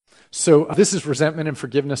So this is Resentment and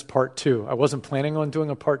Forgiveness Part 2. I wasn't planning on doing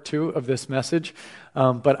a Part 2 of this message,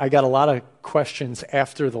 but I got a lot of questions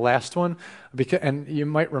after the last one. And you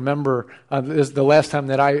might remember the last time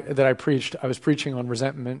that I preached, I was preaching on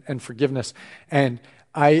resentment and forgiveness. And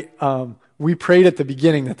we prayed at the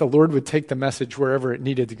beginning that the Lord would take the message wherever it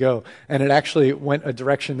needed to go. And it actually went a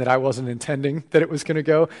direction that I wasn't intending that it was going to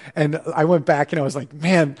go. And I went back and I was like,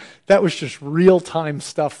 man, that was just real-time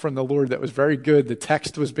stuff from the Lord that was very good. The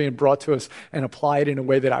text was being brought to us and applied in a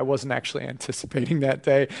way that I wasn't actually anticipating that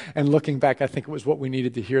day. And looking back, I think it was what we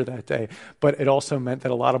needed to hear that day. But it also meant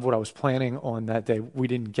that a lot of what I was planning on that day, we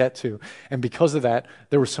didn't get to. And because of that,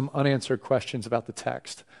 there were some unanswered questions about the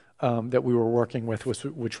text that we were working with,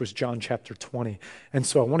 which was John chapter 20. And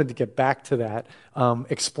so I wanted to get back to that,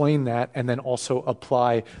 explain that, and then also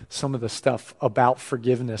apply some of the stuff about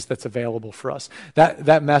forgiveness that's available for us.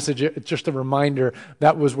 That message, just a reminder,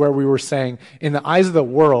 that was where we were saying, in the eyes of the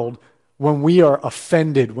world, when we are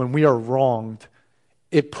offended, when we are wronged,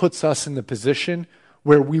 it puts us in the position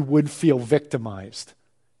where we would feel victimized.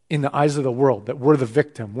 In the eyes of the world, that we're the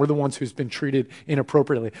victim. We're the ones who's been treated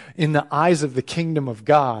inappropriately. In the eyes of the kingdom of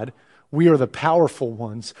God, we are the powerful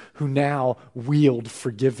ones who now wield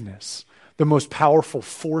forgiveness. The most powerful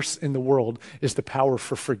force in the world is the power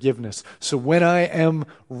for forgiveness. So when I am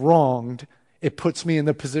wronged, it puts me in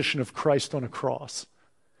the position of Christ on a cross,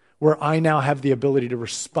 where I now have the ability to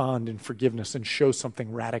respond in forgiveness and show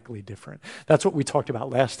something radically different. That's what we talked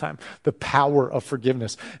about last time, the power of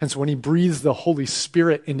forgiveness. And so when he breathes the Holy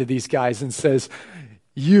Spirit into these guys and says,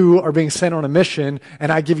 you are being sent on a mission,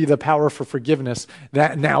 and I give you the power for forgiveness,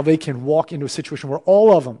 that now they can walk into a situation where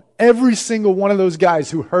all of them, every single one of those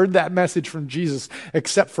guys who heard that message from Jesus,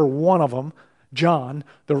 except for one of them, John,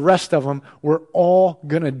 the rest of them were all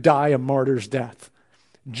going to die a martyr's death.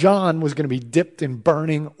 John was going to be dipped in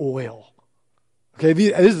burning oil. Okay,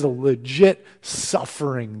 this is a legit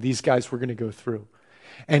suffering these guys were going to go through.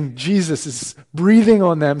 And Jesus is breathing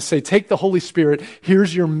on them, say, take the Holy Spirit,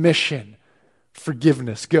 here's your mission.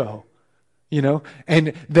 Forgiveness, go. You know,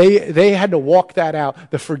 and they had to walk that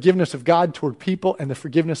out, the forgiveness of God toward people and the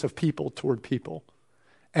forgiveness of people toward people.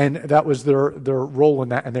 And that was their role in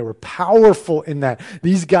that, and they were powerful in that.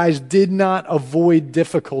 These guys did not avoid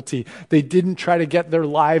difficulty. They didn't try to get their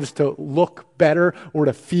lives to look better or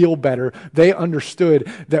to feel better. They understood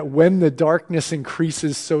that when the darkness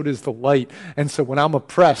increases, so does the light. And so when I'm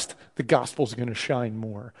oppressed, the gospel's going to shine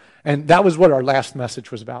more. And that was what our last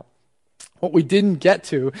message was about. What we didn't get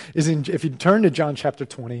to is, if you turn to John chapter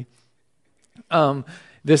 20,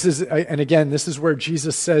 this is where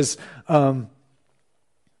Jesus says,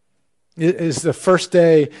 it is the first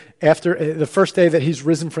day that he's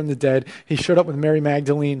risen from the dead. He showed up with Mary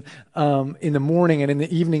Magdalene in the morning, and in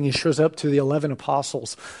the evening he shows up to the 11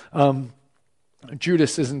 apostles.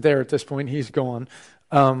 Judas isn't there at this point. He's gone.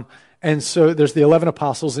 And so there's the 11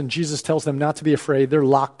 apostles, and Jesus tells them not to be afraid. They're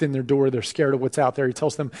locked in their door. They're scared of what's out there. He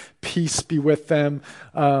tells them, peace be with them.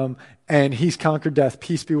 And he's conquered death.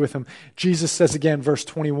 Peace be with them. Jesus says again, verse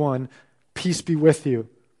 21, peace be with you.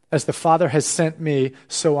 As the Father has sent me,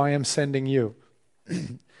 so I am sending you.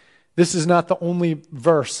 This is not the only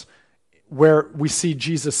verse where we see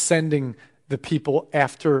Jesus sending the people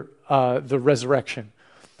after the resurrection.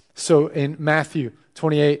 So in Matthew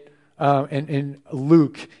 28, and in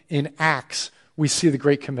Luke, in Acts, we see the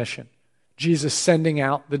Great Commission. Jesus sending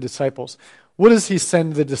out the disciples. What does he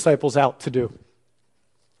send the disciples out to do?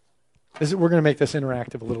 We're going to make this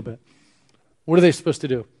interactive a little bit. What are they supposed to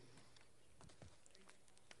do?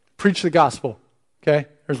 Preach the gospel. Okay,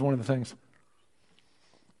 here's one of the things.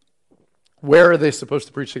 Where are they supposed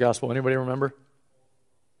to preach the gospel? Anybody remember?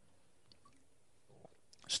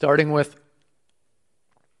 Starting with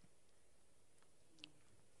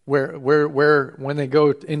where when they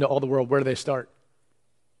go into all the world, where do they start?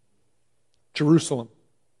 Jerusalem,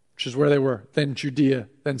 which is where they were. Then Judea,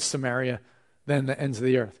 then Samaria, then the ends of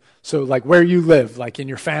the earth. So like where you live, like in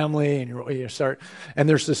your family, and you start. And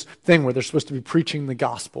there's this thing where they're supposed to be preaching the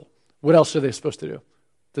gospel. What else are they supposed to do?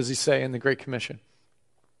 Does he say in the Great Commission?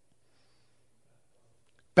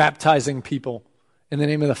 Baptizing people in the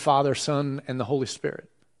name of the Father, Son, and the Holy Spirit.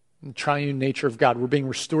 The triune nature of God. We're being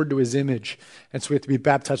restored to his image. And so we have to be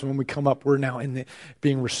baptized. When we come up, we're now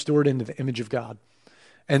being restored into the image of God.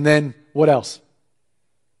 And then what else?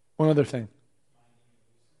 One other thing.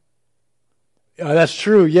 That's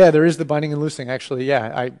true. Yeah, there is the binding and loosing. Actually,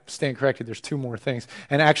 yeah, I stand corrected. There's two more things.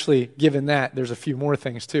 And actually, given that, there's a few more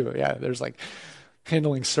things too. Yeah, there's like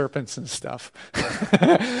handling serpents and stuff.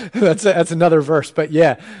 That's another verse. But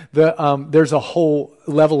yeah, there's a whole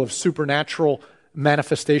level of supernatural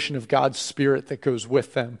manifestation of God's Spirit that goes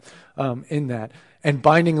with them in that. And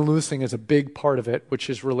binding and loosing is a big part of it, which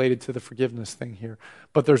is related to the forgiveness thing here.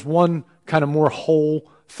 But there's one kind of more whole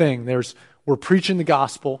thing. We're preaching the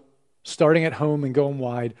gospel, starting at home and going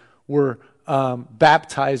wide. We're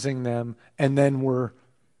baptizing them, and then we're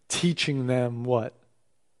teaching them what?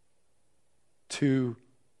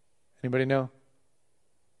 Anybody know?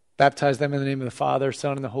 Baptize them in the name of the Father,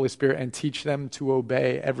 Son, and the Holy Spirit, and teach them to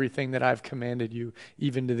obey everything that I've commanded you,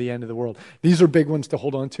 even to the end of the world. These are big ones to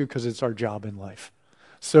hold on to because it's our job in life.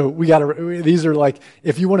 So these are like,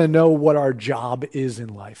 if you want to know what our job is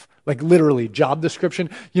in life, like literally job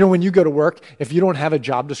description. When you go to work, if you don't have a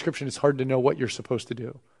job description, it's hard to know what you're supposed to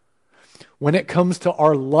do. When it comes to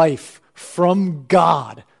our life from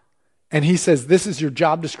God, and he says, this is your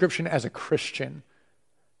job description as a Christian.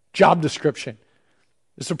 Job description.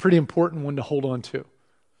 It's a pretty important one to hold on to.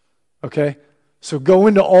 Okay? So go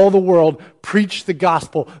into all the world, preach the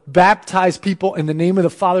gospel, baptize people in the name of the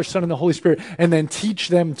Father, Son, and the Holy Spirit, and then teach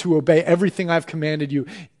them to obey everything I've commanded you.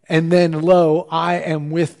 And then, lo, I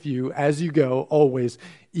am with you as you go, always,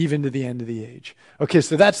 even to the end of the age. Okay,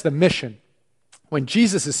 so that's the mission. When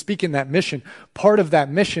Jesus is speaking that mission, part of that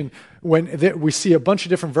mission, we see a bunch of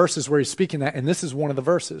different verses where he's speaking that, and this is one of the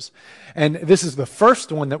verses. And this is the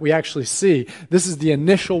first one that we actually see. This is the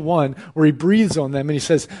initial one where he breathes on them, and he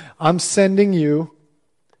says, I'm sending you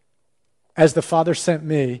as the Father sent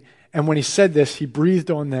me. And when he said this, he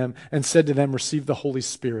breathed on them and said to them, receive the Holy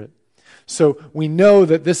Spirit. So we know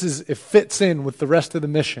that it fits in with the rest of the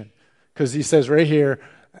mission, because he says right here,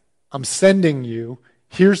 I'm sending you.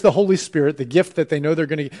 Here's the Holy Spirit, the gift that they know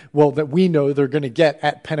that we know they're going to get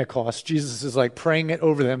at Pentecost. Jesus is like praying it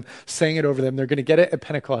over them, saying it over them. They're going to get it at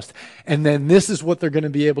Pentecost. And then this is what they're going to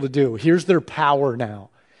be able to do. Here's their power now.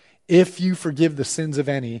 If you forgive the sins of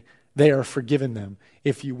any, they are forgiven them.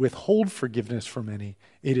 If you withhold forgiveness from any,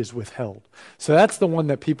 it is withheld. So that's the one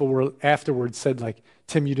that people were afterwards said, like,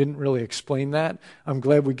 Tim, you didn't really explain that. I'm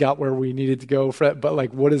glad we got where we needed to go for that. But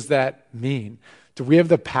like, what does that mean? Do we have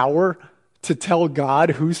the power to tell God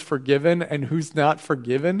who's forgiven and who's not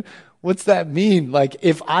forgiven? What's that mean? Like,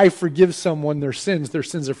 if I forgive someone their sins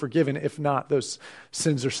are forgiven. If not, those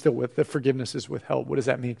sins are still the forgiveness is withheld. What does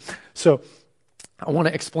that mean? So I want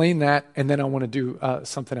to explain that, and then I want to do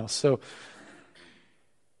something else. So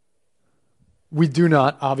we do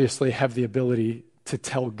not obviously have the ability to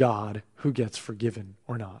tell God who gets forgiven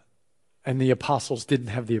or not. And the apostles didn't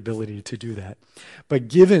have the ability to do that. But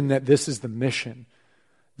given that this is the mission,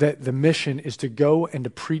 that the mission is to go and to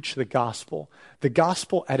preach the gospel. The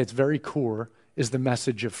gospel at its very core is the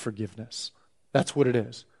message of forgiveness. That's what it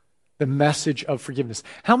is. The message of forgiveness.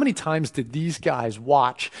 How many times did these guys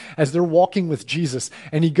watch as they're walking with Jesus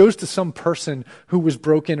and he goes to some person who was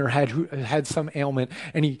broken or had some ailment,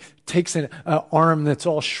 and he takes an arm that's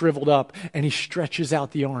all shriveled up and he stretches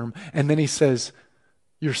out the arm, and then he says,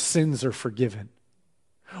 your sins are forgiven.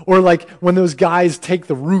 Or like when those guys take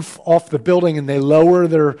the roof off the building and they lower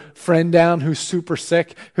their friend down who's super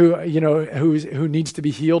sick, who needs to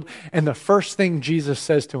be healed, and the first thing Jesus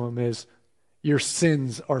says to him is, your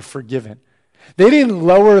sins are forgiven. They didn't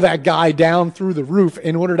lower that guy down through the roof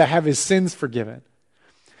in order to have his sins forgiven.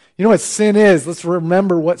 You know what sin is? Let's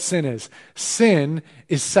remember what sin is. Sin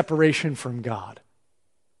is separation from God.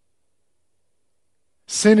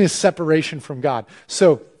 Sin is separation from God.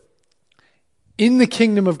 So, in the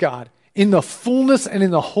kingdom of God, in the fullness and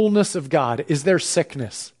in the wholeness of God, is there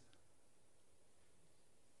sickness?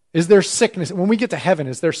 Is there sickness? When we get to heaven,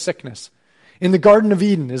 is there sickness? In the Garden of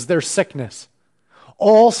Eden, is there sickness?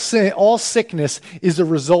 All sickness is a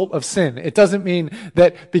result of sin. It doesn't mean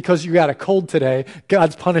that because you got a cold today,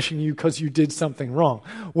 God's punishing you because you did something wrong.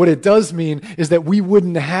 What it does mean is that we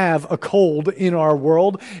wouldn't have a cold in our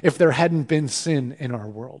world if there hadn't been sin in our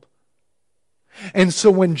world. And so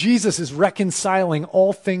when Jesus is reconciling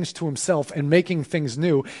all things to himself and making things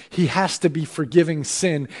new, he has to be forgiving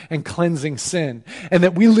sin and cleansing sin. And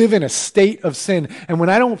that we live in a state of sin. And when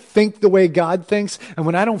I don't think the way God thinks, and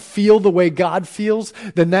when I don't feel the way God feels,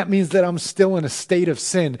 then that means that I'm still in a state of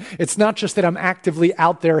sin. It's not just that I'm actively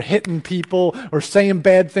out there hitting people or saying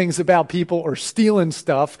bad things about people or stealing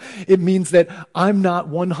stuff. It means that I'm not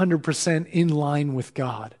 100% in line with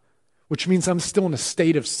God, which means I'm still in a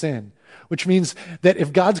state of sin. Which means that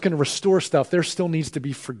if God's going to restore stuff, there still needs to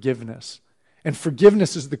be forgiveness. And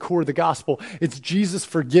forgiveness is the core of the gospel. It's Jesus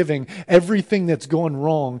forgiving everything that's gone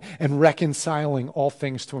wrong and reconciling all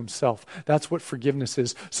things to himself. That's what forgiveness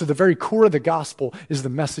is. So the very core of the gospel is the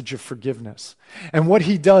message of forgiveness. And what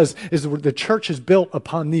he does is the church is built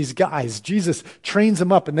upon these guys. Jesus trains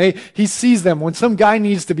them up, and he sees them. When some guy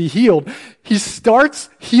needs to be healed, he starts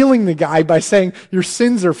healing the guy by saying, your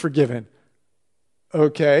sins are forgiven.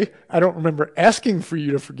 okay, I don't remember asking for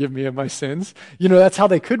you to forgive me of my sins. That's how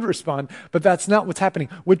they could respond, but that's not what's happening.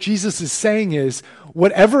 What Jesus is saying is,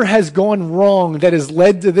 whatever has gone wrong that has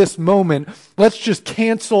led to this moment, let's just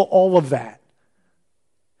cancel all of that.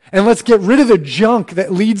 And let's get rid of the junk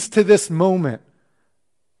that leads to this moment.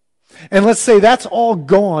 And let's say that's all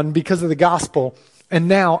gone because of the gospel, and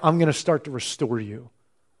now I'm going to start to restore you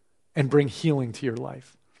and bring healing to your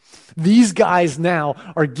life. These guys now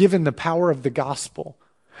are given the power of the gospel.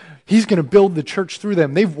 He's going to build the church through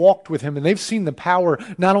them. They've walked with him, and they've seen the power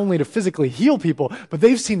not only to physically heal people, but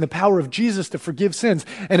they've seen the power of Jesus to forgive sins.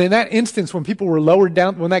 And in that instance, when people were lowered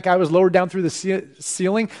down, when that guy was lowered down through the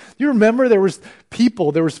ceiling, you remember there was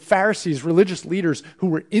Pharisees, religious leaders who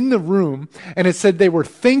were in the room, and it said they were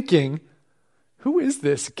thinking, who is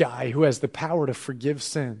this guy who has the power to forgive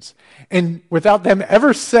sins? And without them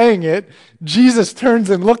ever saying it, Jesus turns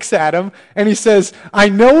and looks at him, and he says, I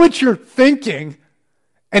know what you're thinking.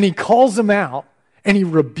 And he calls them out, and he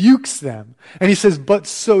rebukes them. And he says, but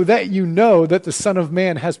so that you know that the Son of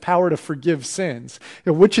Man has power to forgive sins.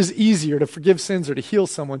 Which is easier, to forgive sins or to heal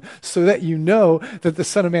someone? So that you know that the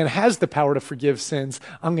Son of Man has the power to forgive sins,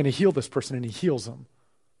 I'm going to heal this person, and he heals them.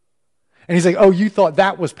 And he's like, oh, you thought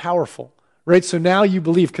that was powerful. Right? So now you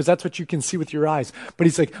believe because that's what you can see with your eyes. But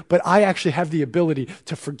he's like, but I actually have the ability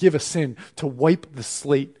to forgive a sin, to wipe the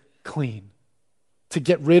slate clean, to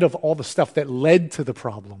get rid of all the stuff that led to the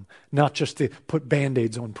problem, not just to put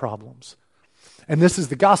Band-Aids on problems. And this is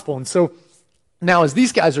the gospel. And so now as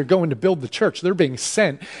these guys are going to build the church, they're being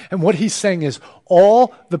sent. And what he's saying is,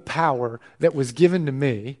 all the power that was given to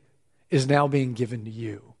me is now being given to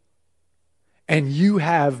you. And you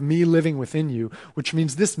have me living within you, which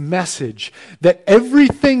means this message that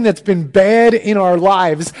everything that's been bad in our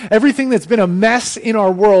lives, everything that's been a mess in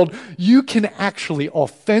our world, you can actually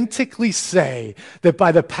authentically say that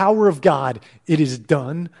by the power of God, it is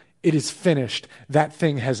done, it is finished. That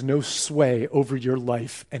thing has no sway over your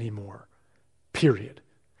life anymore. Period.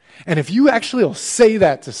 And if you actually will say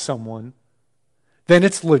that to someone, then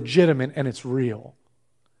it's legitimate and it's real.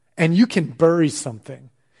 And you can bury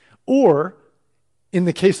something. Or in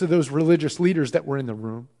the case of those religious leaders that were in the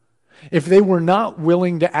room, if they were not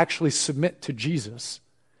willing to actually submit to Jesus,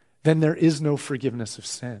 then there is no forgiveness of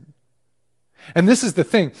sin. And this is the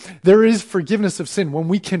thing. There is forgiveness of sin when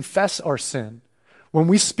we confess our sin.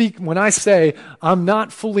 When I say, I'm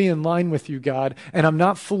not fully in line with you, God, and I'm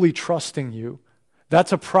not fully trusting you,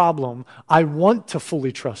 that's a problem. I want to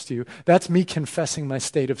fully trust you. That's me confessing my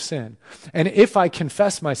state of sin. And if I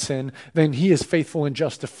confess my sin, then he is faithful and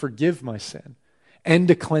just to forgive my sin and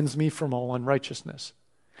to cleanse me from all unrighteousness.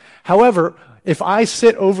 However, if I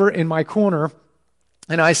sit over in my corner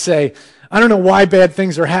and I say, I don't know why bad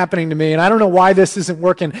things are happening to me, and I don't know why this isn't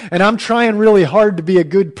working, and I'm trying really hard to be a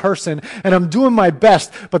good person, and I'm doing my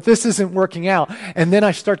best, but this isn't working out, and then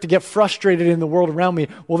I start to get frustrated in the world around me,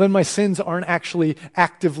 well, then my sins aren't actually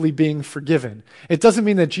actively being forgiven. It doesn't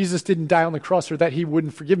mean that Jesus didn't die on the cross or that he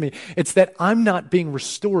wouldn't forgive me. It's that I'm not being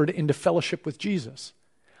restored into fellowship with Jesus.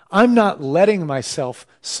 I'm not letting myself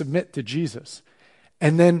submit to Jesus.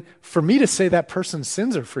 And then for me to say that person's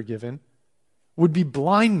sins are forgiven would be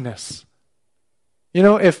blindness. You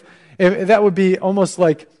know, if that would be almost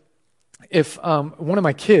like if one of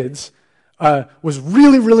my kids was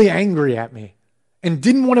really, really angry at me and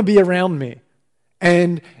didn't want to be around me.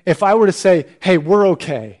 And if I were to say, hey, we're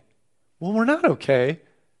okay. Well, we're not okay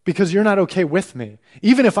because you're not okay with me.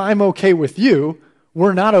 Even if I'm okay with you,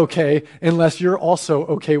 we're not okay unless you're also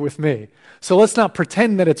okay with me. So let's not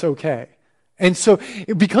pretend that it's okay. And so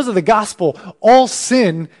because of the gospel, all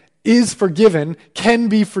sin is forgiven, can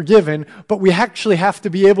be forgiven, but we actually have to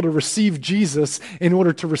be able to receive Jesus in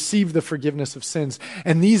order to receive the forgiveness of sins.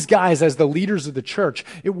 And these guys, as the leaders of the church,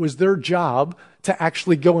 it was their job to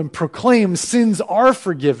actually go and proclaim sins are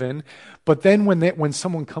forgiven. But then when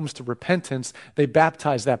someone comes to repentance, they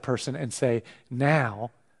baptize that person and say,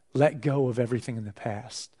 now let go of everything in the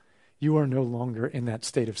past. You are no longer in that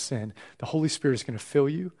state of sin. The Holy Spirit is going to fill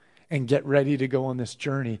you and get ready to go on this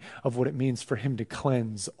journey of what it means for him to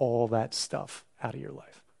cleanse all that stuff out of your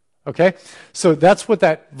life. Okay? So that's what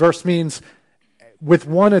that verse means, with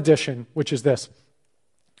one addition, which is this.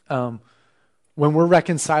 When we're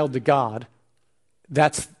reconciled to God,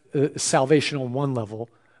 that's salvation on one level,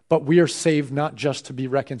 but we are saved not just to be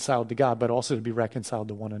reconciled to God, but also to be reconciled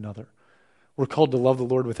to one another. We're called to love the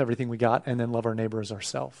Lord with everything we got and then love our neighbor as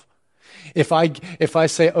ourselves. If I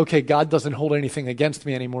say, okay, God doesn't hold anything against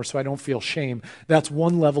me anymore, so I don't feel shame, that's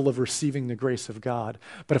one level of receiving the grace of God.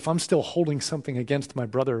 But if I'm still holding something against my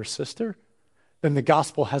brother or sister, then the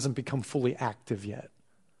gospel hasn't become fully active yet.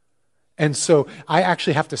 And so I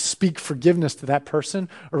actually have to speak forgiveness to that person,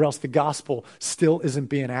 or else the gospel still isn't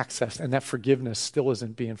being accessed, and that forgiveness still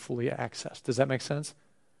isn't being fully accessed. Does that make sense?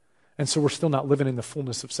 And so we're still not living in the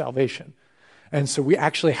fullness of salvation. And so we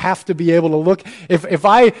actually have to be able to look. If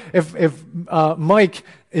Mike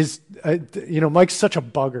is, Mike's such a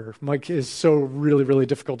bugger. Mike is so really, really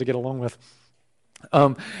difficult to get along with.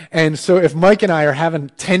 And so if Mike and I are having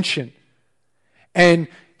tension, and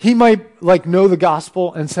he might know the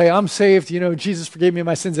gospel and say, I'm saved, Jesus forgave me of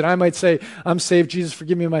my sins. And I might say, I'm saved, Jesus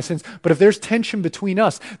forgive me of my sins. But if there's tension between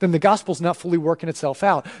us, then the gospel's not fully working itself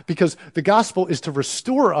out, because the gospel is to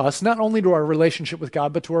restore us not only to our relationship with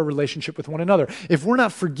God, but to our relationship with one another. If we're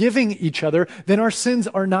not forgiving each other, then our sins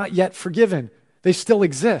are not yet forgiven. They still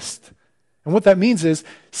exist. And what that means is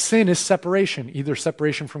sin is separation, either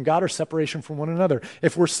separation from God or separation from one another.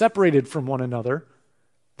 If we're separated from one another,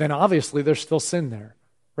 then obviously there's still sin there.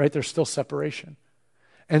 Right? There's still separation.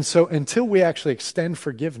 And so until we actually extend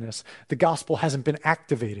forgiveness, the gospel hasn't been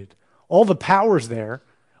activated. All the power's there,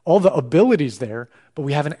 all the ability's there, but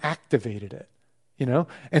we haven't activated it,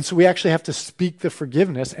 And so we actually have to speak the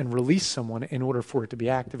forgiveness and release someone in order for it to be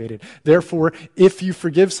activated. Therefore, if you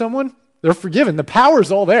forgive someone, they're forgiven. The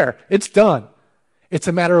power's all there. It's done. It's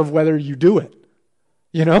a matter of whether you do it.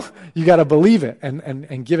 You got to believe it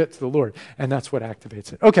and give it to the Lord. And that's what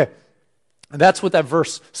activates it. Okay. That's what that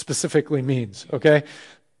verse specifically means, okay?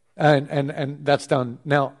 And that's done.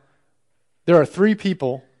 Now, there are 3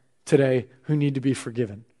 people today who need to be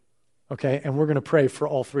forgiven, okay? And we're going to pray for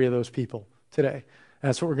all 3 of those people today. And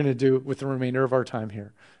that's what we're going to do with the remainder of our time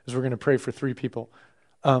here, is we're going to pray for 3 people.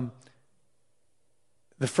 The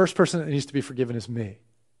first person that needs to be forgiven is me,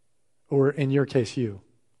 or in your case, you.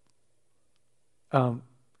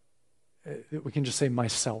 We can just say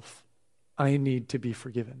myself. I need to be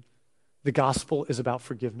forgiven. The gospel is about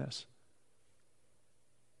forgiveness.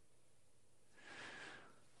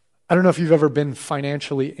 I don't know if you've ever been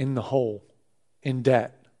financially in the hole, in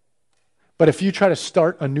debt. But if you try to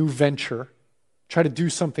start a new venture, try to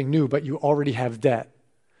do something new, but you already have debt,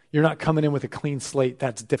 you're not coming in with a clean slate,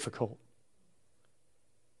 that's difficult.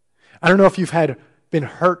 I don't know if you've been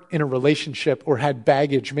hurt in a relationship or had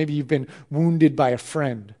baggage. Maybe you've been wounded by a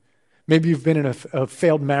friend. Maybe you've been in a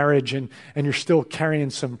failed marriage and you're still carrying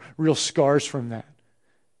some real scars from that.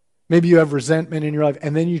 Maybe you have resentment in your life,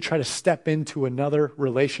 and then you try to step into another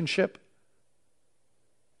relationship.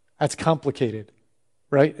 That's complicated,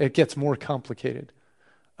 right? It gets more complicated.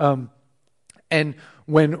 And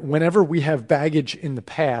whenever we have baggage in the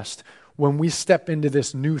past, when we step into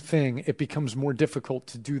this new thing, it becomes more difficult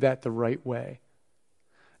to do that the right way.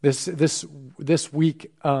 This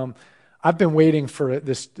week, I've been waiting for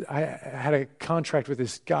this. I had a contract with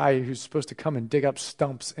this guy who's supposed to come and dig up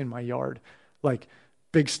stumps in my yard, like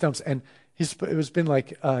big stumps. And it's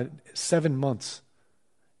been 7 months.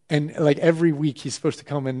 And every week he's supposed to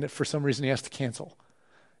come, and for some reason he has to cancel.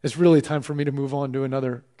 It's really time for me to move on to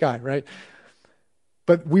another guy, right?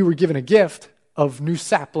 But we were given a gift of new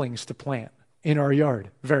saplings to plant in our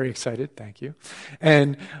yard. Very excited, thank you.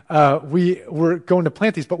 And we were going to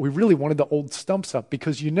plant these, but we really wanted the old stumps up,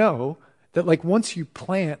 because that once you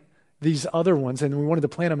plant these other ones, and we wanted to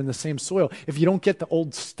plant them in the same soil, if you don't get the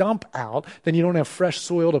old stump out, then you don't have fresh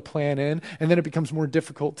soil to plant in, and then it becomes more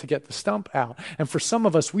difficult to get the stump out. And for some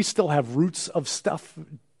of us, we still have roots of stuff,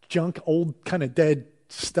 junk, old kind of dead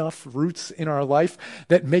stuff, roots in our life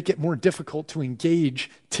that make it more difficult to engage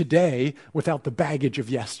today without the baggage of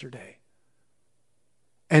yesterday.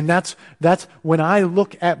 And that's when I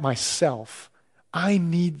look at myself, I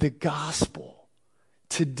need the gospel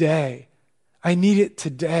today. I need it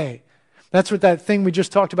today. That's what that thing we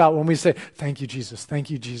just talked about when we say, thank you, Jesus, thank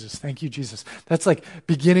you, Jesus, thank you, Jesus. That's like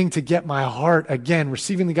beginning to get my heart again,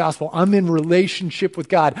 receiving the gospel. I'm in relationship with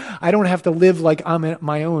God. I don't have to live like I'm at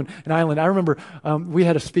my own an island. I remember we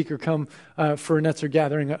had a speaker come for a Netzer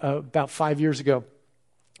gathering about 5 years ago.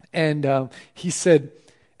 And he said,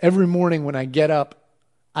 every morning when I get up,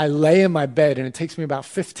 I lay in my bed, and it takes me about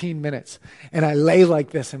 15 minutes. And I lay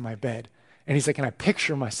like this in my bed. And he's like, and I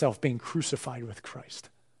picture myself being crucified with Christ.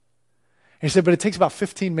 And he said, but it takes about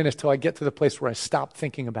 15 minutes till I get to the place where I stop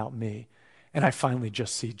thinking about me and I finally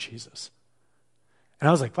just see Jesus. And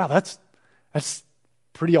I was like, wow, that's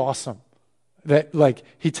pretty awesome. That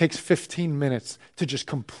he takes 15 minutes to just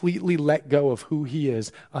completely let go of who he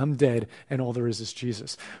is. I'm dead, and all there is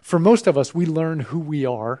Jesus. For most of us, we learn who we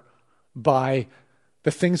are by the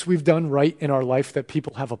things we've done right in our life that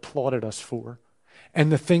people have applauded us for,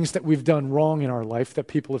 and the things that we've done wrong in our life that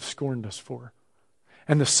people have scorned us for.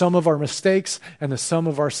 And the sum of our mistakes and the sum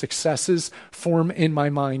of our successes form in my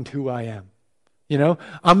mind who I am. You know,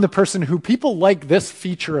 I'm the person who people like this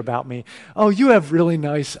feature about me. Oh, you have really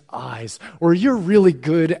nice eyes, or you're really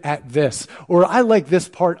good at this, or I like this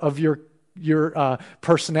part of your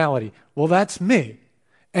personality. Well, that's me.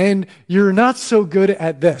 And you're not so good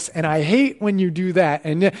at this. And I hate when you do that.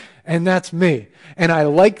 And that's me. And I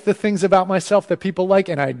like the things about myself that people like,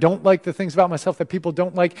 and I don't like the things about myself that people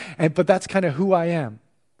don't like. But that's kind of who I am.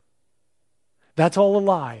 That's all a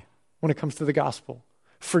lie when it comes to the gospel.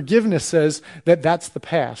 Forgiveness says that that's the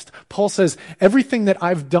past. Paul says, everything that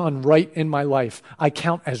I've done right in my life, I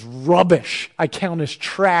count as rubbish. I count as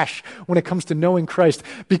trash when it comes to knowing Christ.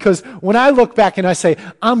 Because when I look back and I say,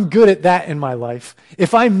 I'm good at that in my life,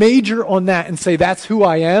 if I major on that and say that's who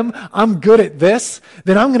I am, I'm good at this,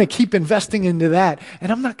 then I'm going to keep investing into that.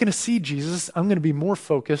 And I'm not going to see Jesus. I'm going to be more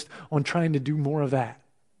focused on trying to do more of that.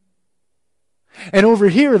 And over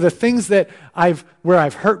here, the things that where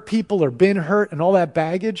I've hurt people or been hurt and all that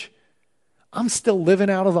baggage, I'm still living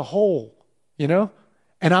out of the hole, you know?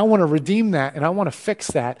 And I want to redeem that and I want to fix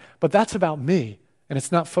that, but that's about me and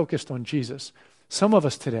it's not focused on Jesus. Some of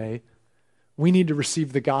us today, we need to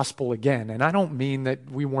receive the gospel again. And I don't mean that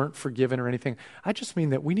we weren't forgiven or anything. I just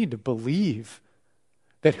mean that we need to believe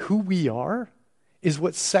that who we are is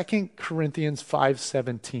what 2 Corinthians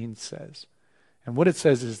 5:17 says. And what it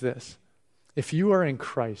says is this. If you are in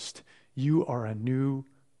Christ, you are a new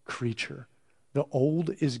creature. The old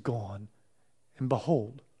is gone, and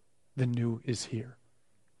behold, the new is here.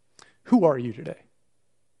 Who are you today?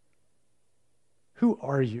 Who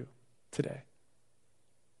are you today?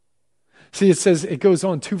 See, it goes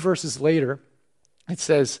on 2 verses later. It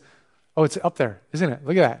says, oh, it's up there, isn't it?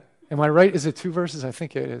 Look at that. Am I right? Is it 2 verses? I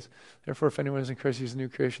think it is. Therefore, if anyone is in Christ, he's a new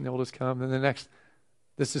creation. The old has come. Then the next,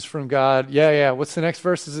 this is from God. Yeah. What's the next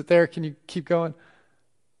verse? Is it there? Can you keep going?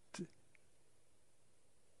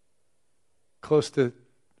 Close to,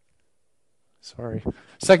 sorry.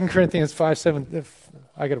 2 Corinthians 5:7.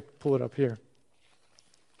 I got to pull it up here.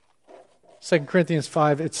 2 Corinthians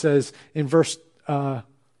 5, it says in verse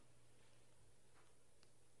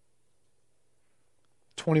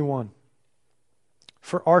 21.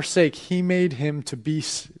 For our sake, he made him to be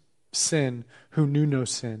sin who knew no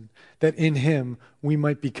sin, that in him we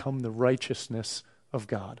might become the righteousness of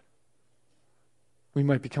God. We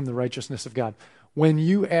might become the righteousness of God. When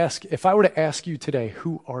you ask, if I were to ask you today,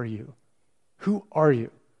 who are you? Who are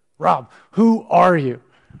you? Rob, who are you?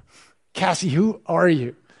 Cassie, who are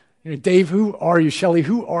you? Dave, who are you? Shelley,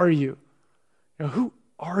 who are you? Who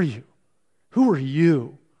are you? Who are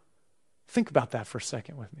you? Think about that for a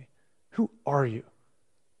second with me. Who are you?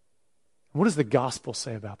 What does the gospel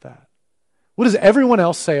say about that? What does everyone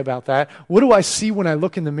else say about that? What do I see when I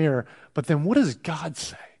look in the mirror? But then what does God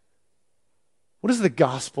say? What does the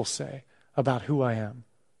gospel say about who I am?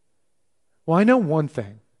 Well, I know one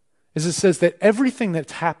thing, is it says that everything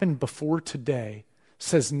that's happened before today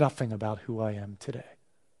says nothing about who I am today.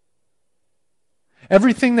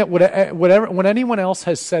 Everything that what anyone else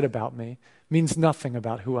has said about me means nothing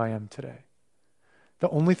about who I am today. The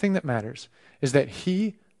only thing that matters is that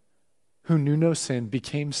he who knew no sin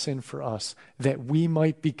became sin for us, that we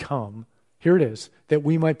might become, here it is, that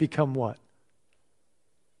we might become what?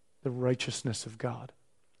 The righteousness of God.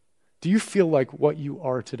 Do you feel like what you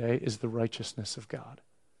are today is the righteousness of God?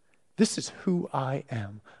 This is who I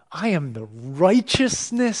am. I am the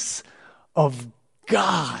righteousness of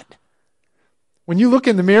God. When you look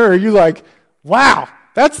in the mirror, you're like, wow,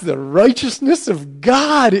 that's the righteousness of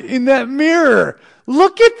God in that mirror.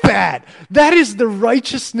 Look at that. That is the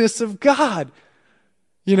righteousness of God.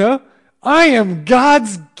 You know, I am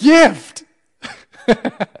God's gift.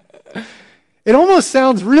 It almost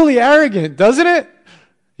sounds really arrogant, doesn't it?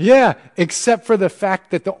 Yeah, except for the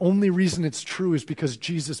fact that the only reason it's true is because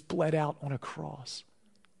Jesus bled out on a cross.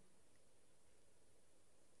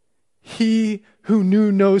 He who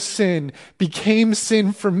knew no sin became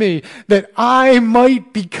sin for me, that I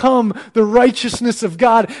might become the righteousness of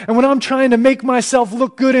God. And when I'm trying to make myself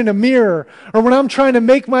look good in a mirror, or when I'm trying to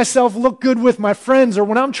make myself look good with my friends, or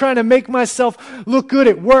when I'm trying to make myself look good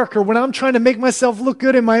at work, or when I'm trying to make myself look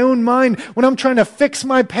good in my own mind, when I'm trying to fix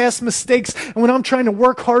my past mistakes, and when I'm trying to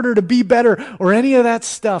work harder to be better, or any of that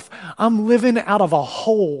stuff, I'm living out of a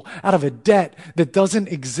hole, out of a debt that doesn't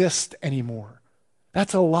exist anymore.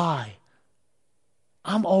 That's a lie.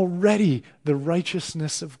 I'm already the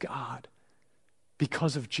righteousness of God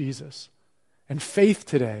because of Jesus. And faith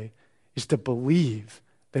today is to believe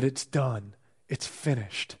that it's done, it's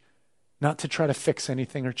finished. Not to try to fix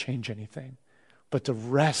anything or change anything, but to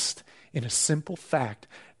rest in a simple fact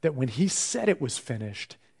that when he said it was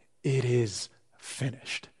finished, it is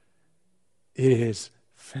finished. It is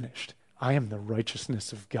finished. I am the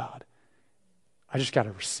righteousness of God. I just got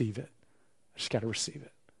to receive it. I just got to receive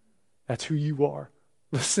it. That's who you are.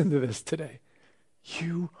 Listen to this today.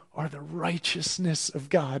 You are the righteousness of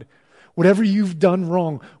God. Whatever you've done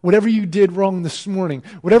wrong, whatever you did wrong this morning,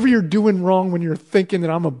 whatever you're doing wrong when you're thinking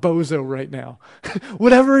that I'm a bozo right now,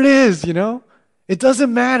 whatever it is, it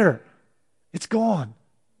doesn't matter. It's gone.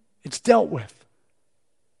 It's dealt with.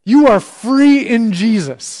 You are free in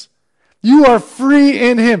Jesus. You are free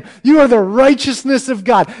in Him. You are the righteousness of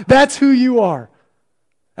God. That's who you are.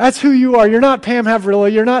 That's who you are. You're not Pam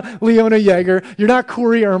Havrilla. You're not Leona Yeager. You're not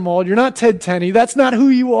Corey Ermold. You're not Ted Tenney. That's not who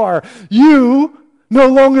you are. You no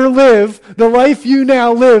longer live the life you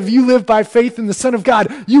now live. You live by faith in the Son of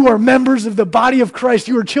God. You are members of the body of Christ.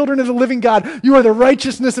 You are children of the living God. You are the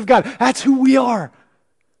righteousness of God. That's who we are.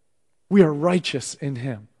 We are righteous in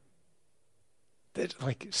Him.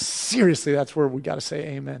 Seriously, that's where we got to say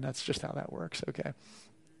amen. That's just how that works, okay?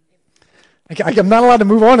 I'm not allowed to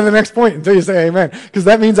move on to the next point until you say amen, because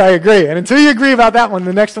that means I agree. And until you agree about that one,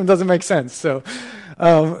 the next one doesn't make sense. So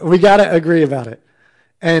we got to agree about it.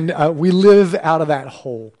 And we live out of that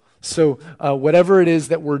hole. So whatever it is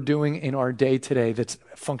that we're doing in our day today that's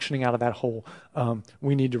functioning out of that hole,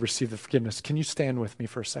 we need to receive the forgiveness. Can you stand with me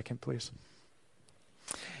for a second, please?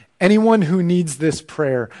 Anyone who needs this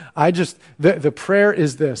prayer, the prayer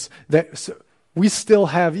is this, we still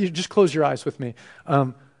have, you just close your eyes with me.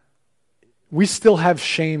 We still have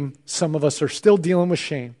shame. Some of us are still dealing with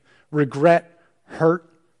shame, regret, hurt,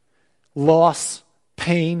 loss,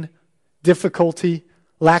 pain, difficulty,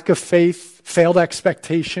 lack of faith, failed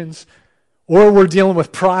expectations, or we're dealing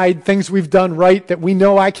with pride, things we've done right that we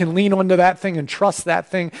know I can lean onto that thing and trust that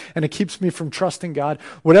thing, and it keeps me from trusting God.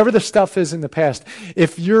 Whatever the stuff is in the past,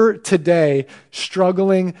 if you're today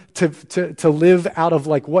struggling to live out of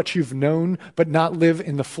what you've known, but not live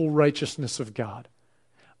in the full righteousness of God,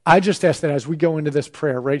 I just ask that as we go into this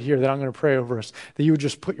prayer right here that I'm going to pray over us, that you would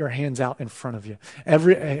just put your hands out in front of you.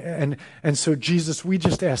 And so, Jesus, we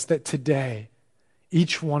just ask that today,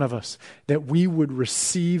 each one of us, that we would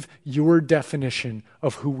receive your definition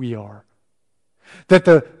of who we are. That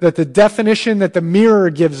the definition that the mirror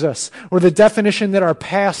gives us, or the definition that our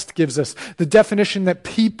past gives us, the definition that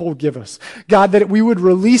people give us, God, that we would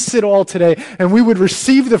release it all today and we would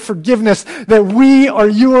receive the forgiveness that we are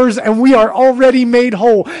yours and we are already made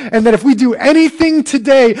whole. And that if we do anything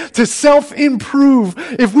today to self-improve,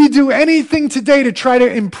 if we do anything today to try to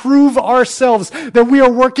improve ourselves, that we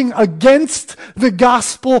are working against the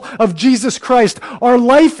gospel of Jesus Christ. Our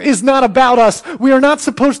life is not about us. We are not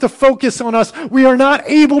supposed to focus on us. We are not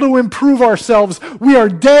able to improve ourselves. We are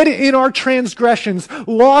dead in our transgressions,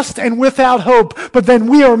 lost and without hope. But then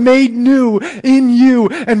we are made new in you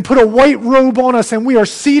and put a white robe on us, and we are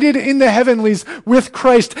seated in the heavenlies with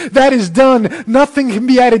Christ. That is done. Nothing can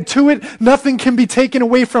be added to it. Nothing can be taken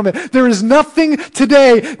away from it. There is nothing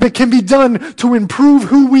today that can be done to improve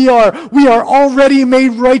who we are. We are already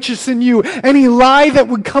made righteous in you. Any lie that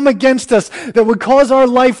would come against us, that would cause our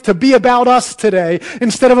life to be about us today,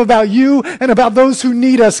 instead of about you and about those who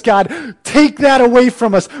need us, God, take that away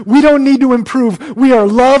from us. We don't need to improve. We are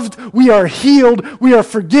loved, we are healed, we are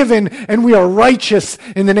forgiven, and we are righteous.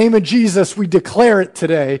 In the name of Jesus, we declare it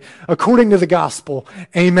today according to the gospel.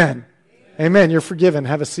 Amen. Amen. You're forgiven.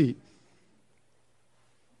 Have a seat.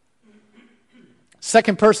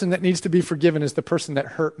 Second person that needs to be forgiven is the person that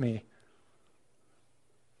hurt me.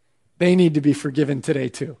 They need to be forgiven today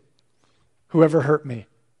too. Whoever hurt me,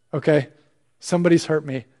 okay? Somebody's hurt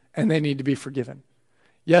me, and they need to be forgiven.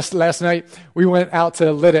 Yes, last night we went out to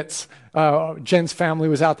Lidditz. Jen's family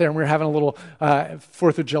was out there, and we were having a little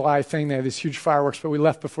 4th of July thing. They had these huge fireworks, but we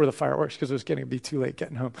left before the fireworks because it was getting to be too late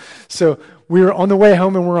getting home. So we were on the way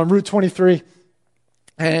home, and we're on Route 23,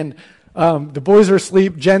 and the boys are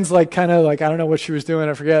asleep. Jen's kind of I don't know what she was doing,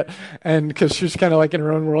 I forget, and because she was kind of in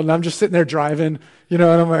her own world, and I'm just sitting there driving, and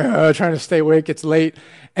I'm trying to stay awake. It's late,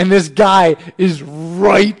 and this guy is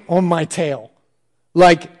right on my tail,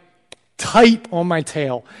 tight on my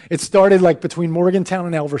tail. It started between Morgantown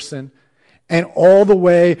and Elverson, and all the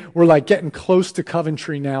way we're getting close to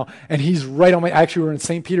Coventry now, and he's right on my, actually we're in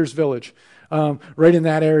St. Peter's Village, right in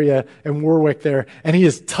that area in Warwick there, and he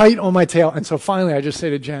is tight on my tail. And so finally I just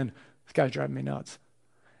say to Jen, this guy's driving me nuts.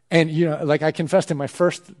 And I confessed to him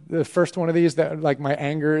the first one of these that my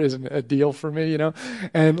anger isn't a deal for me, and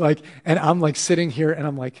I'm sitting here and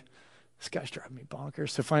I'm this guy's driving me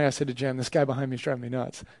bonkers. So finally I said to Jen, this guy behind me is driving me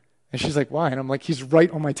nuts. And she's like, why? And I'm he's right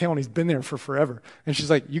on my tail and he's been there for forever. And she's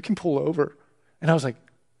like, you can pull over. And I was like,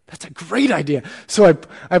 that's a great idea. So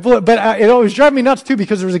I pull it, but it always drove me nuts too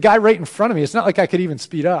because there was a guy right in front of me. It's not like I could even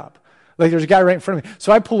speed up. There's a guy right in front of me.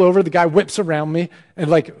 So I pull over, the guy whips around me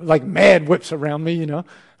and like mad whips around me,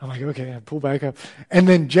 I'm like, okay, I pull back up. And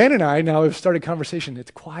then Jen and I now have started conversation. It's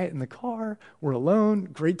quiet in the car. We're alone.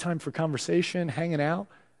 Great time for conversation, hanging out.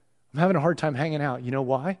 I'm having a hard time hanging out. You know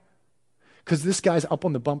why? Because this guy's up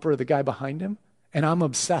on the bumper of the guy behind him, and I'm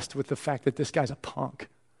obsessed with the fact that this guy's a punk.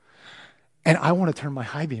 And I want to turn my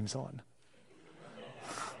high beams on.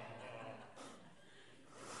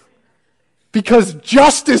 Because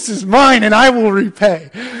justice is mine and I will repay.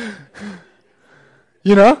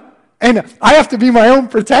 You know? And I have to be my own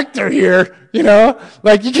protector here, you know?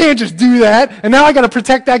 Like, you can't just do that. And now I got to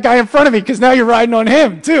protect that guy in front of me because now you're riding on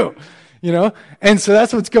him too, you know? And so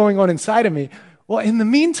that's what's going on inside of me. Well, in the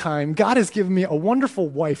meantime, God has given me a wonderful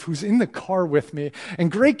wife who's in the car with me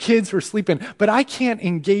and great kids who are sleeping, but I can't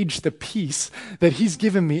engage the peace that he's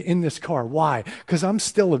given me in this car. Why? Because I'm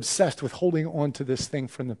still obsessed with holding on to this thing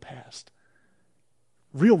from the past.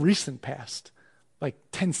 Real recent past, like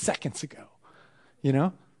 10 seconds ago, you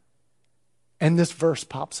know? And this verse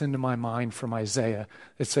pops into my mind from Isaiah.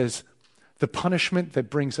 It says, the punishment that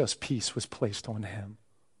brings us peace was placed on him.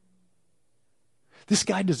 This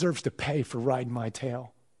guy deserves to pay for riding my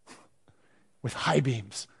tail with high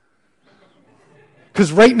beams.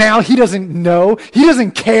 Because right now he doesn't know, he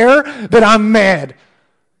doesn't care that I'm mad.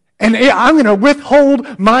 And I'm going to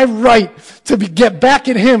withhold my right to get back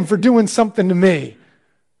at him for doing something to me.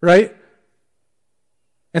 Right?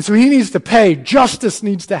 And so he needs to pay. Justice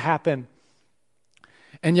needs to happen.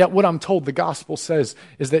 And yet what I'm told the gospel says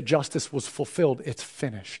is that justice was fulfilled. It's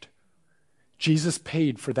finished. Jesus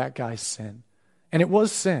paid for that guy's sin. And it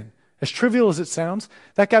was sin. As trivial as it sounds,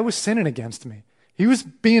 that guy was sinning against me. He was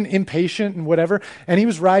being impatient and whatever, and he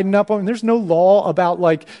was riding up on, and there's no law about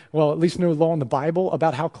at least no law in the Bible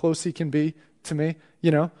about how close he can be to me,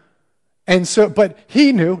 you know? And so, but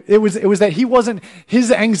he knew it was that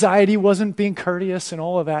his anxiety wasn't being courteous and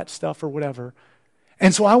all of that stuff or whatever.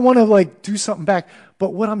 And so I want to do something back.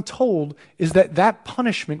 But what I'm told is that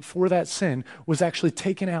punishment for that sin was actually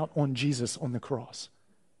taken out on Jesus on the cross.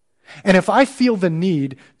 And if I feel the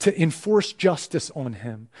need to enforce justice on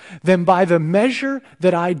him, then by the measure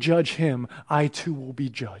that I judge him, I too will be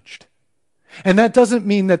judged. And that doesn't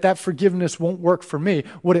mean that forgiveness won't work for me.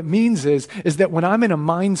 What it means is that when I'm in a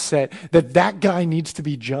mindset that guy needs to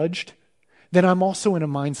be judged, then I'm also in a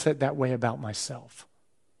mindset that way about myself.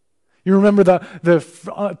 You remember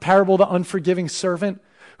the parable of the unforgiving servant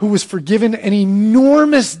who was forgiven an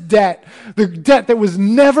enormous debt, the debt that was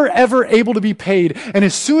never, ever able to be paid. And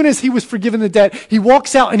as soon as he was forgiven the debt, he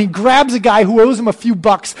walks out and he grabs a guy who owes him a few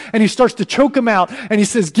bucks and he starts to choke him out and he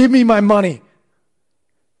says, "Give me my money."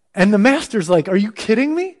 And the master's like, "Are you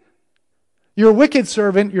kidding me? You're a wicked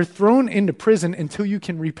servant. You're thrown into prison until you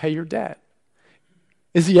can repay your debt."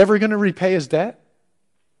 Is he ever going to repay his debt?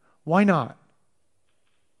 Why not?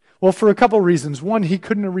 Well, for a couple reasons. One, he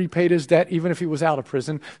couldn't have repaid his debt even if he was out of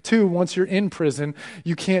prison. Two, once you're in prison,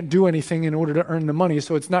 you can't do anything in order to earn the money,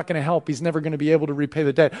 so it's not going to help. He's never going to be able to repay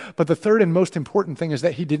the debt. But the third and most important thing is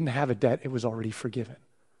that he didn't have a debt. It was already forgiven.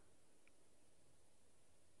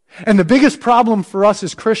 And the biggest problem for us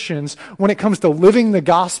as Christians when it comes to living the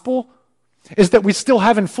gospel is that we still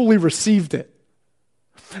haven't fully received it.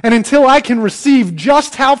 And until I can receive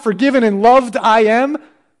just how forgiven and loved I am,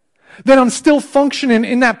 then I'm still functioning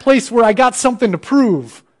in that place where I got something to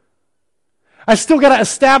prove. I still got to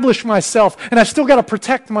establish myself, and I still got to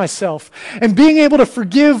protect myself. And being able to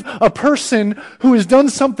forgive a person who has done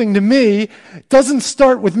something to me doesn't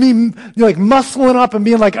start with me muscling up and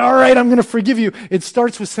being like, "All right, I'm going to forgive you." It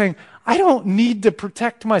starts with saying, I don't need to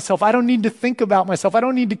protect myself. I don't need to think about myself. I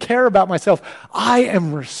don't need to care about myself. I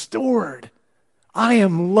am restored. I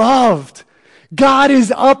am loved. God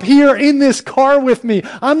is up here in this car with me.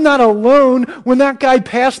 I'm not alone. When that guy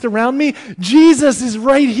passed around me, Jesus is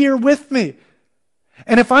right here with me.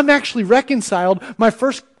 And if I'm actually reconciled, my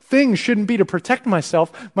first thing shouldn't be to protect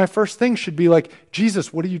myself. My first thing should be like,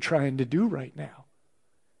 "Jesus, what are you trying to do right now?"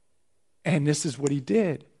 And this is what he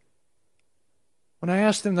did. When I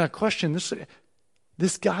asked him that question,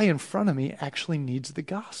 this guy in front of me actually needs the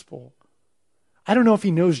gospel. I don't know if he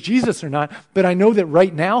knows Jesus or not, but I know that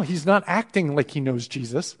right now he's not acting like he knows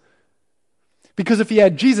Jesus. Because if he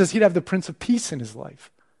had Jesus, he'd have the Prince of Peace in his life.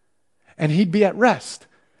 And he'd be at rest.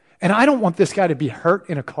 And I don't want this guy to be hurt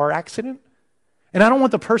in a car accident. And I don't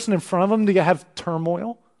want the person in front of him to have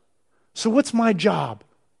turmoil. So what's my job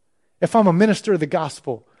if I'm a minister of the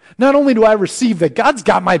gospel? Not only do I receive that God's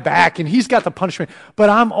got my back and he's got the punishment, but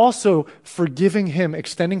I'm also forgiving him,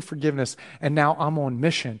 extending forgiveness, and now I'm on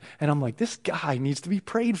mission. And I'm like, this guy needs to be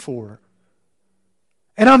prayed for.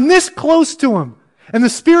 And I'm this close to him. And the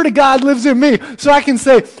Spirit of God lives in me. So I can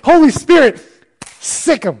say, "Holy Spirit,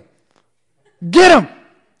 sick him. Get him."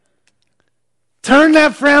 Turn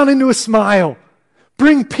that frown into a smile.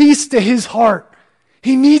 Bring peace to his heart.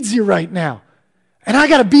 He needs you right now. And I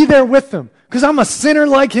got to be there with him because I'm a sinner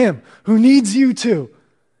like him who needs you too.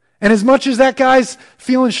 And as much as that guy's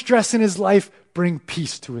feeling stress in his life, bring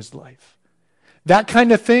peace to his life. That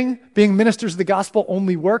kind of thing, being ministers of the gospel,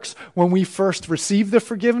 only works when we first receive the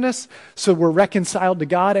forgiveness, so we're reconciled to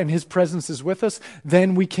God and his presence is with us.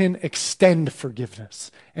 Then we can extend forgiveness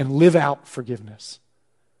and live out forgiveness.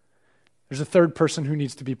 There's a third person who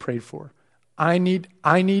needs to be prayed for. I need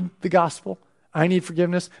the gospel. I need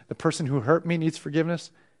forgiveness. The person who hurt me needs forgiveness.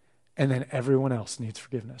 And then everyone else needs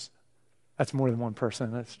forgiveness. That's more than one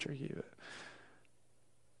person. That's tricky.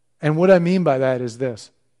 And what I mean by that is this.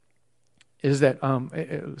 Is that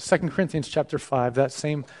 2 Corinthians chapter 5, that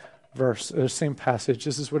same verse, the same passage,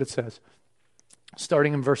 this is what it says.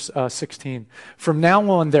 Starting in verse 16. From now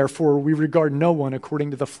on, therefore, we regard no one according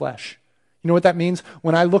to the flesh. You know what that means?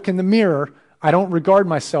 When I look in the mirror, I don't regard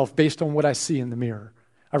myself based on what I see in the mirror.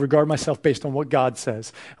 I regard myself based on what God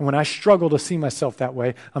says. And when I struggle to see myself that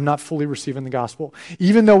way, I'm not fully receiving the gospel.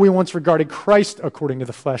 Even though we once regarded Christ according to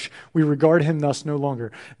the flesh, we regard him thus no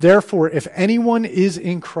longer. Therefore, if anyone is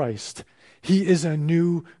in Christ, he is a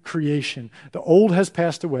new creation. The old has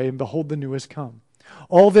passed away, and behold, the new has come.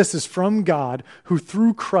 All this is from God, who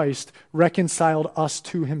through Christ reconciled us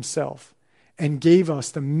to himself and gave us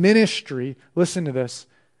the ministry, listen to this,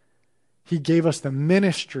 he gave us the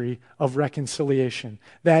ministry of reconciliation.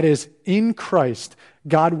 That is, in Christ,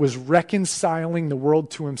 God was reconciling the world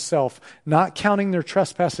to himself, not counting their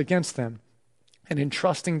trespass against them, and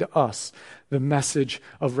entrusting to us the message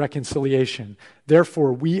of reconciliation.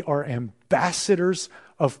 Therefore, we are ambassadors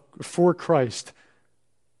for Christ,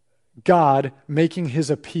 God making his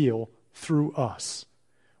appeal through us.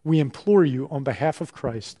 We implore you on behalf of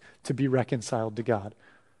Christ to be reconciled to God.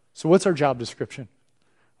 So what's our job description?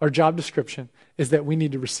 Our job description is that we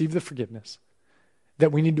need to receive the forgiveness,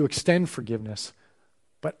 that we need to extend forgiveness,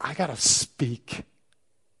 but I got to speak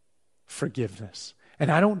forgiveness.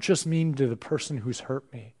 And I don't just mean to the person who's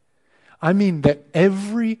hurt me. I mean that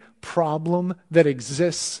every problem that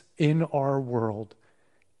exists in our world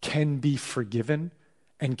can be forgiven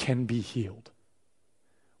and can be healed.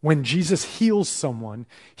 When Jesus heals someone,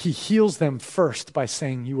 he heals them first by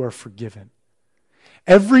saying, "You are forgiven."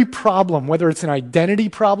 Every problem, whether it's an identity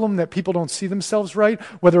problem that people don't see themselves right,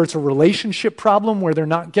 whether it's a relationship problem where they're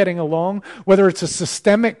not getting along, whether it's a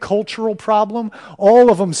systemic cultural problem, all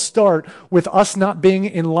of them start with us not being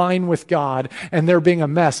in line with God and there being a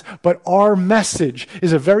mess. But our message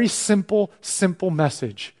is a very simple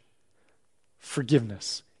message.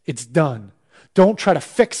 Forgiveness. It's done. Don't try to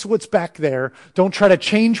fix what's back there. Don't try to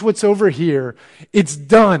change what's over here. It's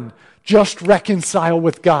done. Just reconcile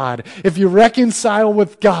with God. If you reconcile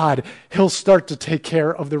with God, he'll start to take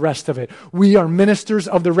care of the rest of it. We are ministers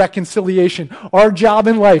of the reconciliation. Our job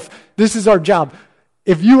in life, this is our job.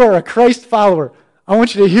 If you are a Christ follower, I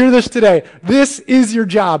want you to hear this today. This is your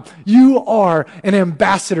job. You are an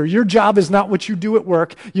ambassador. Your job is not what you do at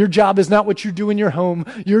work. Your job is not what you do in your home.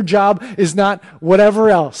 Your job is not whatever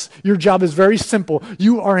else. Your job is very simple.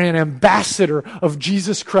 You are an ambassador of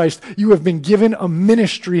Jesus Christ. You have been given a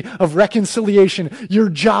ministry of reconciliation. Your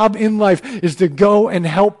job in life is to go and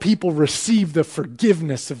help people receive the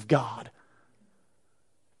forgiveness of God.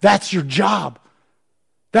 That's your job.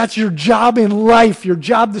 That's your job in life, your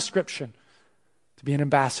job description. To be an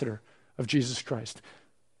ambassador of Jesus Christ.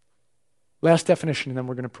 Last definition, and then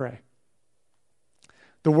we're going to pray.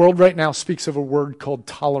 The world right now speaks of a word called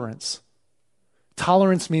tolerance.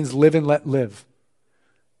 Tolerance means live and let live.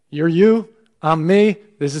 You're you, I'm me,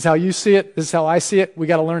 this is how you see it, this is how I see it, we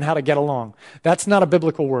got to learn how to get along. That's not a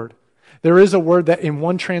biblical word. There is a word that in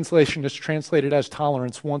one translation is translated as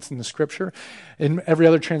tolerance once in the scripture. In every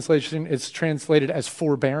other translation, it's translated as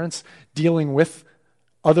forbearance, dealing with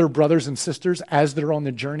other brothers and sisters as they're on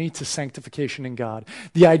the journey to sanctification in God.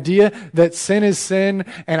 The idea that sin is sin,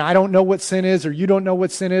 and I don't know what sin is, or you don't know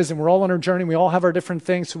what sin is, and we're all on our journey, we all have our different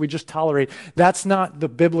things, so we just tolerate. That's not the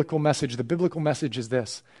biblical message. The biblical message is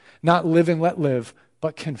this: not live and let live,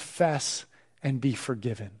 but confess and be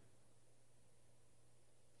forgiven.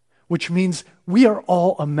 Which means we are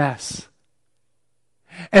all a mess.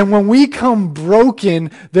 And when we come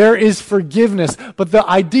broken, there is forgiveness. But the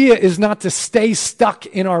idea is not to stay stuck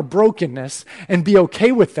in our brokenness and be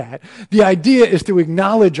okay with that. The idea is to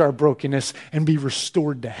acknowledge our brokenness and be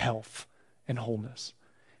restored to health and wholeness.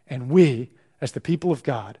 And we, as the people of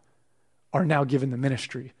God, are now given the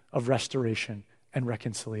ministry of restoration and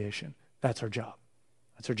reconciliation. That's our job.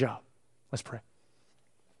 That's our job. Let's pray.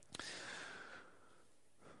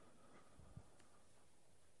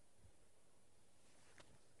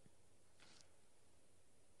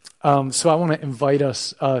 So I want to invite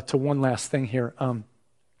us to one last thing here.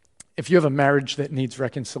 If you have a marriage that needs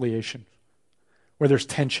reconciliation, where there's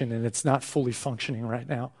tension and it's not fully functioning right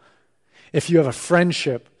now, if you have a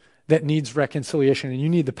friendship that needs reconciliation and you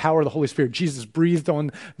need the power of the Holy Spirit, Jesus breathed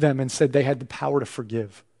on them and said they had the power to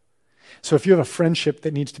forgive. So if you have a friendship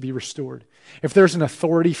that needs to be restored, if there's an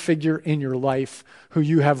authority figure in your life who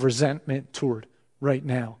you have resentment toward right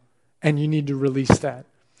now, and you need to release that.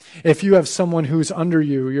 If you have someone who's under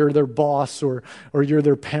you, you're their boss or you're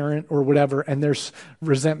their parent or whatever, and there's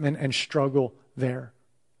resentment and struggle there.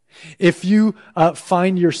 If you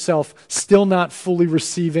find yourself still not fully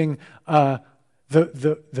receiving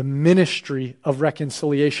the ministry of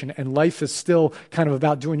reconciliation, and life is still kind of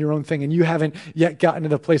about doing your own thing, and you haven't yet gotten to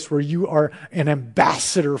the place where you are an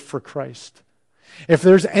ambassador for Christ. If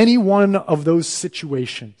there's any one of those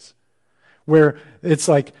situations where it's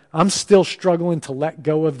like, I'm still struggling to let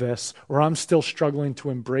go of this, or I'm still struggling to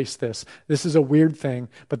embrace this. This is a weird thing,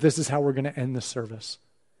 but this is how we're going to end the service.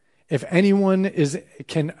 If anyone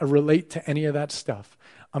can relate to any of that stuff,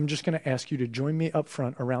 I'm just going to ask you to join me up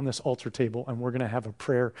front around this altar table, and we're going to have a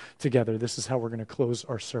prayer together. This is how we're going to close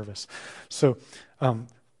our service. So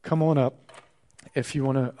come on up if you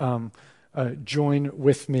want to join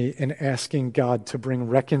with me in asking God to bring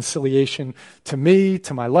reconciliation to me,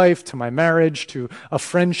 to my life, to my marriage, to a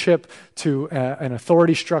friendship, to an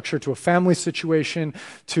authority structure, to a family situation,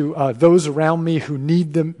 to those around me who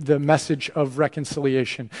need the message of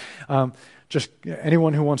reconciliation. Just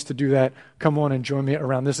anyone who wants to do that, come on and join me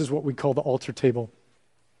around. This is what we call the altar table.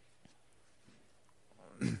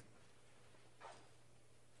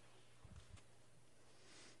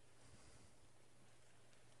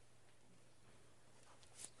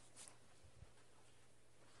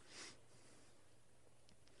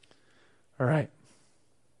 All right.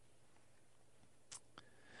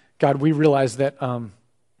 God, we realize that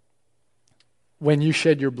when you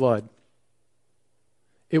shed your blood,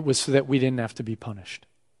 it was so that we didn't have to be punished.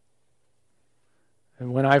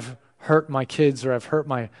 And when I've hurt my kids or I've hurt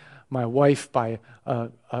my wife by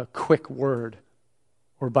a quick word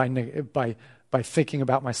or by thinking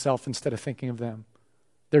about myself instead of thinking of them,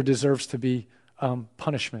 there deserves to be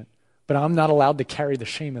punishment. But I'm not allowed to carry the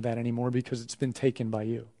shame of that anymore because it's been taken by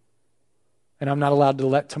you. And I'm not allowed to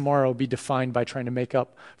let tomorrow be defined by trying to make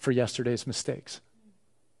up for yesterday's mistakes.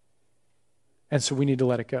 And so we need to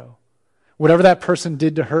let it go. Whatever that person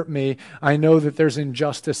did to hurt me, I know that there's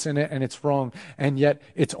injustice in it and it's wrong, and yet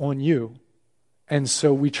it's on you. And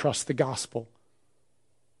so we trust the gospel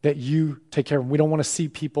that you take care of them. We don't want to see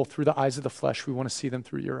people through the eyes of the flesh. We want to see them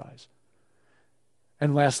through your eyes.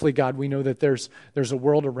 And lastly, God, we know that there's a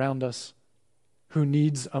world around us who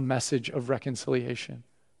needs a message of reconciliation.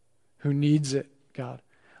 Who needs it, God.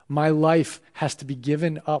 My life has to be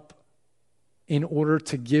given up in order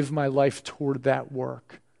to give my life toward that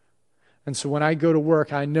work. And so when I go to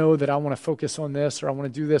work, I know that I want to focus on this or I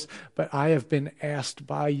want to do this, but I have been asked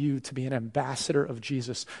by you to be an ambassador of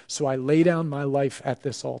Jesus. So I lay down my life at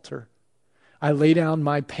this altar. I lay down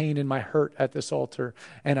my pain and my hurt at this altar,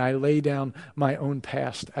 and I lay down my own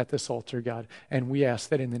past at this altar, God. And we ask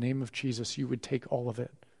that in the name of Jesus, you would take all of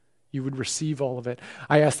it. You would receive all of it.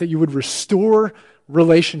 I ask that you would restore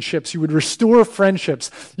relationships. You would restore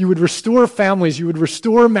friendships. You would restore families. You would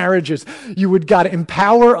restore marriages. You would, God,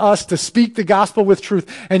 empower us to speak the gospel with truth,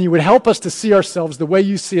 and you would help us to see ourselves the way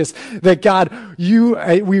you see us. That, God,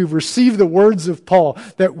 we receive the words of Paul,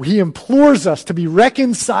 that he implores us to be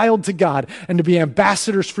reconciled to God and to be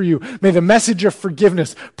ambassadors for you. May the message of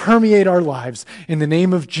forgiveness permeate our lives. In the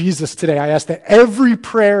name of Jesus today, I ask that every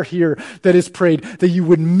prayer here that is prayed, that you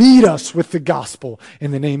would meet us with the gospel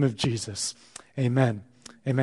in the name of Jesus. Amen.